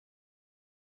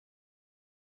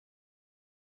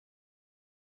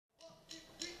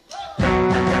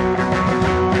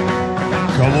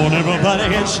Come on,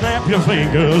 everybody, and snap your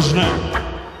fingers now.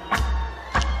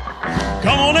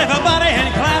 Come on, everybody,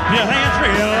 and clap your hands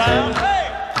real loud. Hey!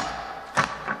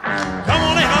 Come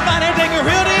on, everybody, take a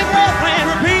real deep breath and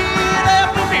repeat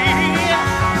after me.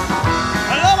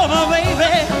 I love my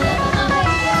baby.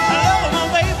 I love my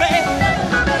baby.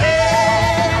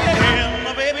 Yeah,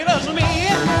 my baby loves me.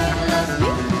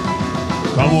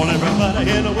 Come on, everybody,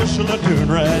 and whistle a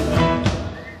tune right now.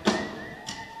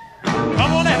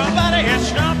 Come on, everybody, and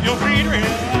stomp your feet real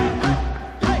loud.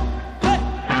 Hey, hey.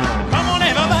 Come on,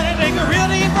 everybody, take a real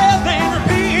deep breath and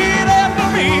repeat after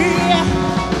me.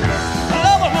 I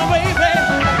love my baby.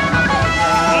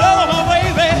 I love my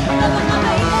baby.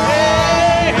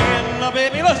 Yeah, my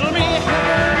baby loves me.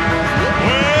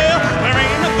 Well, there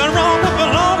ain't nothing wrong with the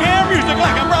long-hair music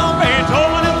like a Broadway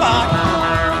Beethoven and Bach.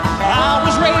 I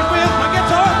was raised with my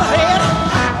guitar in my head.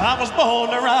 I was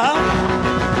born to rock.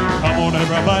 Come on,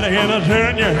 everybody, and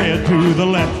turn your head to the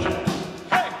left.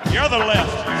 Hey, you're the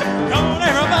left. Come on,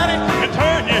 everybody, and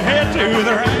turn your head to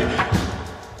the right.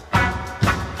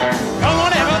 Come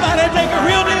on, everybody, take a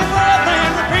real deep breath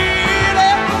and repeat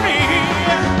after me.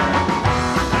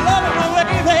 I love my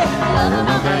baby. I love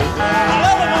my baby. I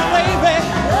love my baby.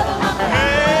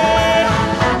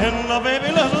 Yeah, and my baby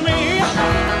loves me.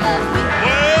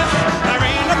 Well, there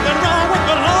ain't nothing wrong with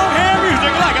the long-hair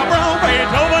music like a Broadway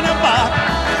Beethoven and Bach.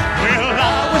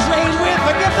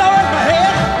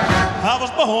 I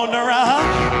was born to rock.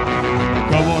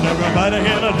 Come on, everybody,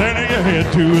 and turn your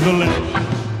head to the left.